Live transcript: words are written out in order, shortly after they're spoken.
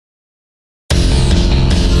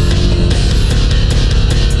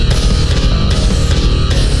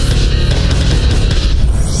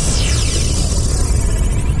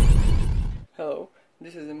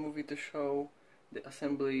show the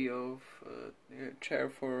assembly of a chair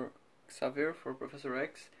for Xavier, for Professor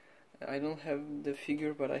X. I don't have the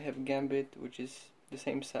figure, but I have Gambit, which is the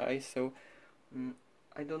same size, so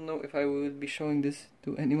I don't know if I will be showing this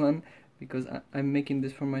to anyone, because I'm making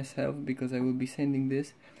this for myself, because I will be sending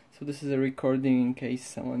this. So this is a recording in case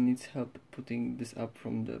someone needs help putting this up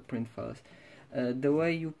from the print files. The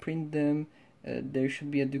way you print them, there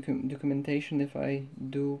should be a documentation. If I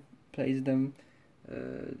do place them,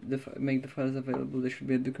 make the files available, there should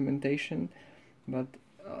be a documentation, but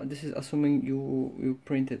this is assuming you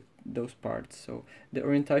printed those parts. So the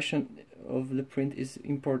orientation of the print is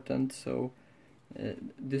important, so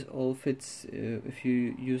this all fits if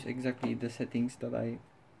you use exactly the settings that I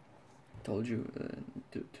told you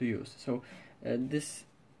to use. So this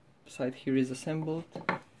side here is assembled,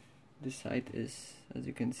 this side is, as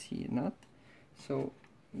you can see, not. So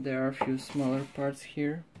there are a few smaller parts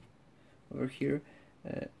here, over here.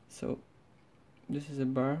 So this is a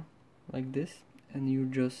bar like this, and you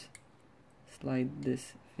just slide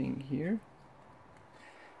this thing here.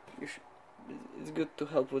 It's good to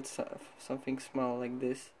help with something small like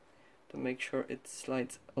this, to make sure it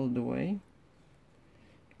slides all the way.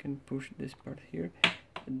 You can push this part here.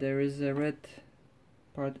 There is a red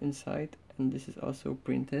part inside, and this is also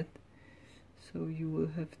printed, so you will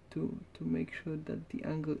have to make sure that the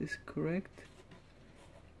angle is correct,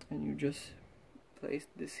 and you just place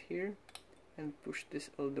this here and push this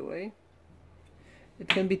all the way. It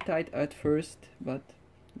can be tight at first, but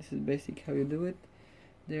this is basic how you do it.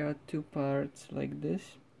 There are two parts like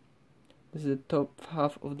this. This is the top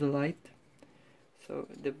half of the light, so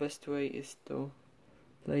the best way is to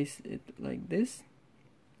place it like this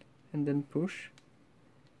and then push,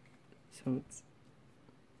 so it's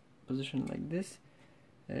positioned like this.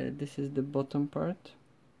 This is the bottom part.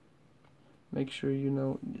 Make sure you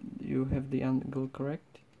know you have the angle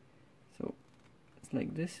correct. So it's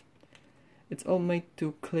like this. It's all made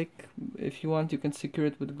to click. If you want, you can secure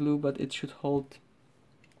it with glue, but it should hold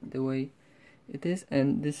the way it is.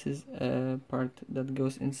 And this is a part that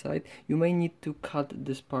goes inside. You may need to cut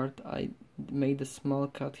this part. I made a small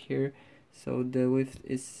cut here, so the width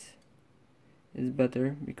is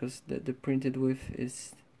better, because the printed width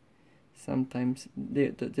is sometimes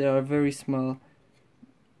there are very small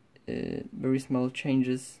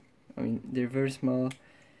changes. I mean, they're very small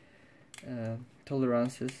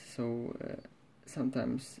tolerances, so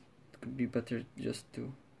sometimes it could be better just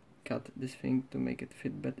to cut this thing to make it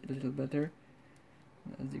fit a little better.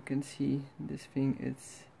 As you can see, this thing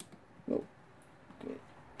is, whoa,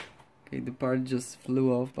 okay, the part just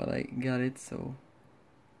flew off, but I got it. So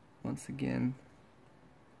once again,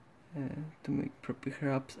 to make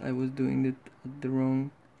perhaps I was doing it at the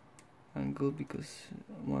wrong angle, because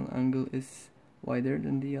one angle is wider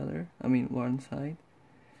than the other, I mean one side.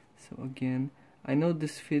 So again, I know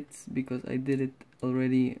this fits because I did it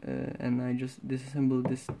already, and I just disassembled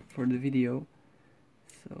this for the video.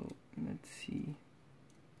 So let's see.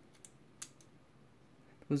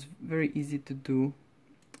 It was very easy to do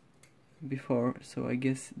before, so I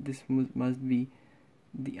guess this must be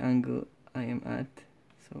the angle I am at.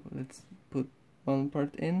 So let's put one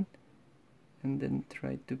part in and then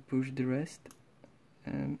try to push the rest,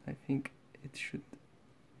 and I think it should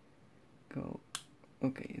go.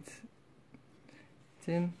 Okay, it's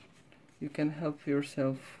in. You can help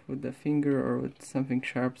yourself with the finger or with something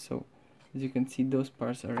sharp. So as you can see, those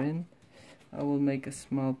parts are in. I will make a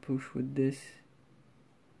small push with this,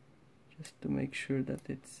 just to make sure that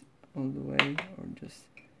it's all the way, or just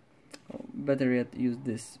better yet, use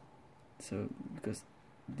this, so because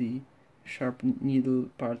the sharp needle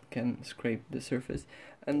part can scrape the surface.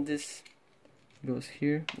 And this goes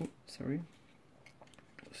here, sorry,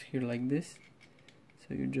 goes here like this,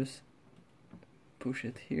 so you just push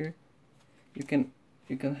it here. You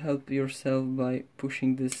can help yourself by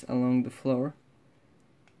pushing this along the floor,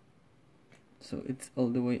 so it's all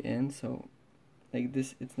the way in. So like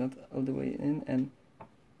this, it's not all the way in, and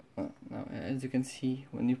now as you can see,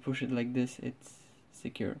 when you push it like this, it's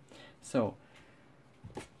secure. So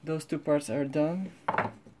those two parts are done.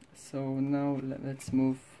 So now let's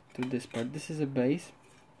move to this part. This is a base,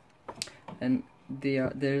 and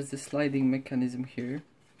there's the sliding mechanism here.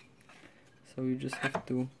 So you just have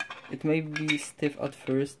to, it may be stiff at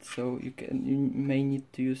first, so you may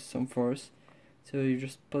need to use some force. So you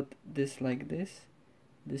just put this like this.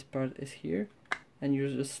 This part is here, and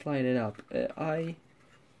you just slide it up. I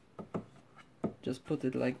just put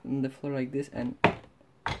it like on the floor like this and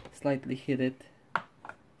slightly hit it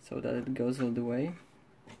so that it goes all the way.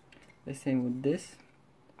 The same with this.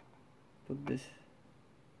 Put this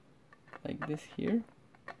like this here,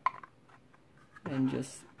 and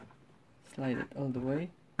just slide it all the way.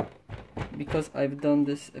 Because I've done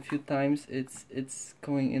this a few times, it's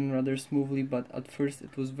going in rather smoothly, but at first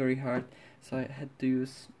it was very hard, so I had to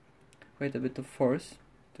use quite a bit of force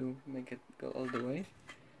to make it go all the way.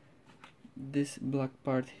 This black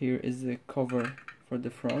part here is the cover for the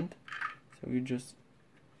front, so you just,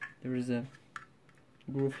 there is a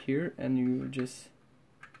groove here and you just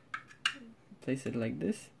place it like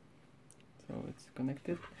this, so it's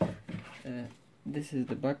connected. This is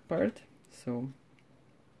the back part, so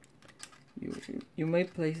you may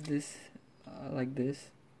place this like this.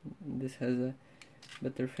 This has a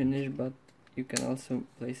better finish, but you can also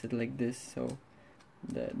place it like this, so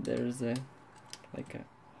that there's a like a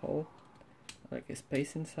hole, like a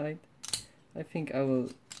space inside. I think I will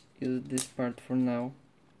use this part for now,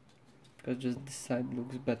 because just this side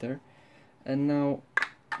looks better. And now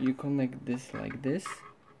you connect this like this,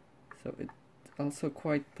 so it's also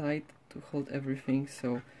quite tight to hold everything,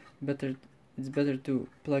 so it's better to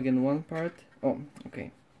plug in one part. Oh,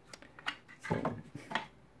 okay, so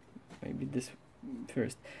maybe this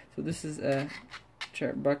first. So this is a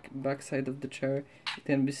chair, back side of the chair. It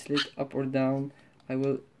can be slid up or down. I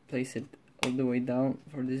will place it all the way down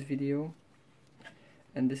for this video.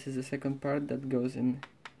 And this is the second part that goes in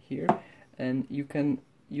here, and you can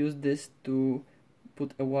use this to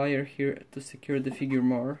put a wire here to secure the figure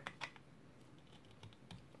more,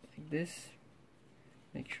 like this.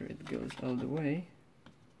 Make sure it goes all the way.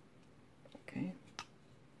 Okay,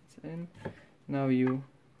 it's in. Now you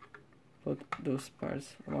put those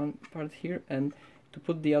parts, one part here, and to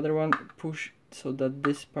put the other one, push so that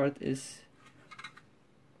this part is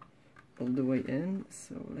all the way in.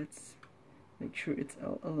 So let's make sure it's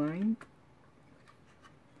all aligned.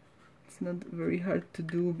 It's not very hard to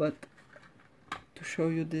do, but to show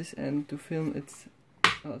you this and to film, it's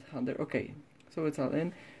not harder. Okay, so it's all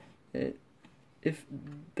in. If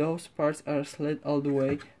those parts are slid all the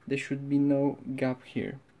way, there should be no gap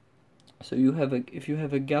here. So if you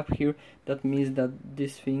have a gap here, that means that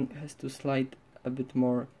this thing has to slide a bit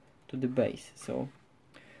more to the base. So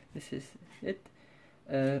this is it.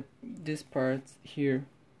 This part here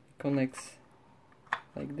connects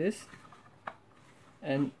like this,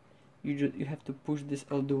 and you have to push this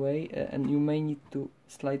all the way, and you may need to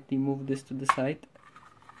slightly move this to the side,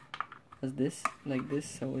 as this, like this,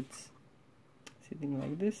 so it's sitting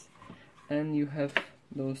like this. And you have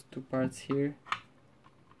those two parts here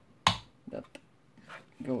that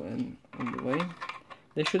go in all the way.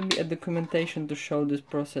 There should be a documentation to show this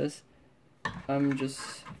process. I'm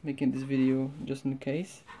just making this video just in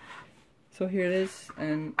case. So here it is,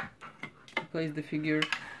 and to place the figure,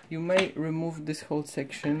 you may remove this whole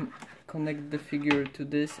section, connect the figure to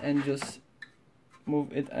this, and just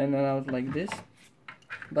move it in and out like this.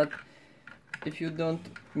 But if you don't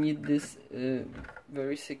need this to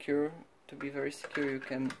be very secure, you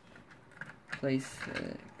can place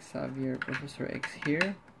Xavier Professor X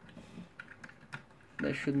here.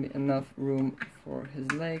 There should be enough room for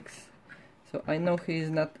his legs. So I know he is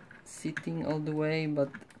not sitting all the way, but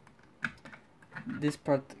this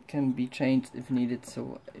part can be changed if needed.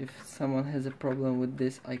 So if someone has a problem with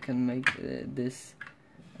this, I can make this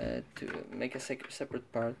to make a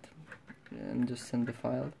separate part and just send the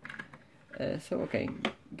file. So okay,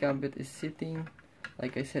 Gambit is sitting.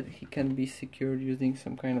 Like I said, he can be secured using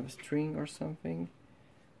some kind of a string or something.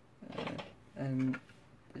 And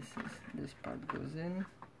this part goes in.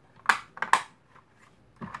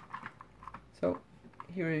 So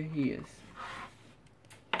here he is.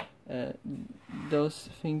 Those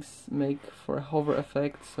things make for a hover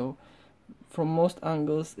effect, so from most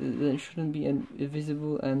angles they shouldn't be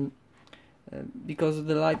visible, and because of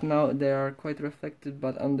the light now they are quite reflected,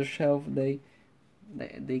 but on the shelf they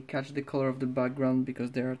catch the color of the background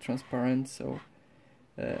because they are transparent. So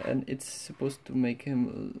and it's supposed to make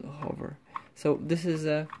him hover. So this is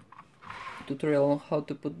a tutorial on how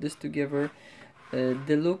to put this together.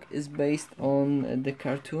 The look is based on the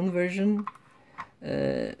cartoon version,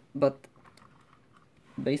 but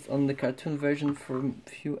based on the cartoon version for a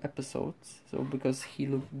few episodes. So because he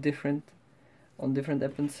looked different on different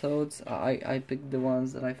episodes, I picked the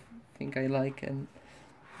ones that I think I like and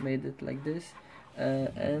made it like this.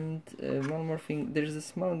 And one more thing, there's a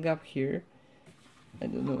small gap here. I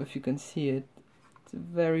don't know if you can see it. It's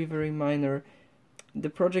very, very minor. The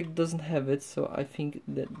project doesn't have it, so I think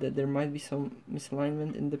that there might be some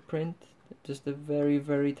misalignment in the print. Just a very,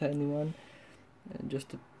 very tiny one. Just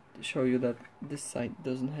to show you that this side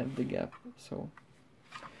doesn't have the gap. So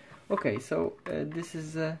okay, so this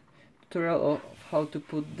is a tutorial of how to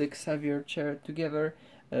put the Xavier chair together.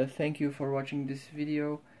 Thank you for watching this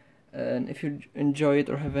video. And if you enjoy it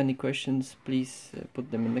or have any questions, please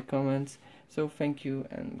put them in the comments. So thank you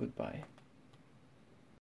and goodbye.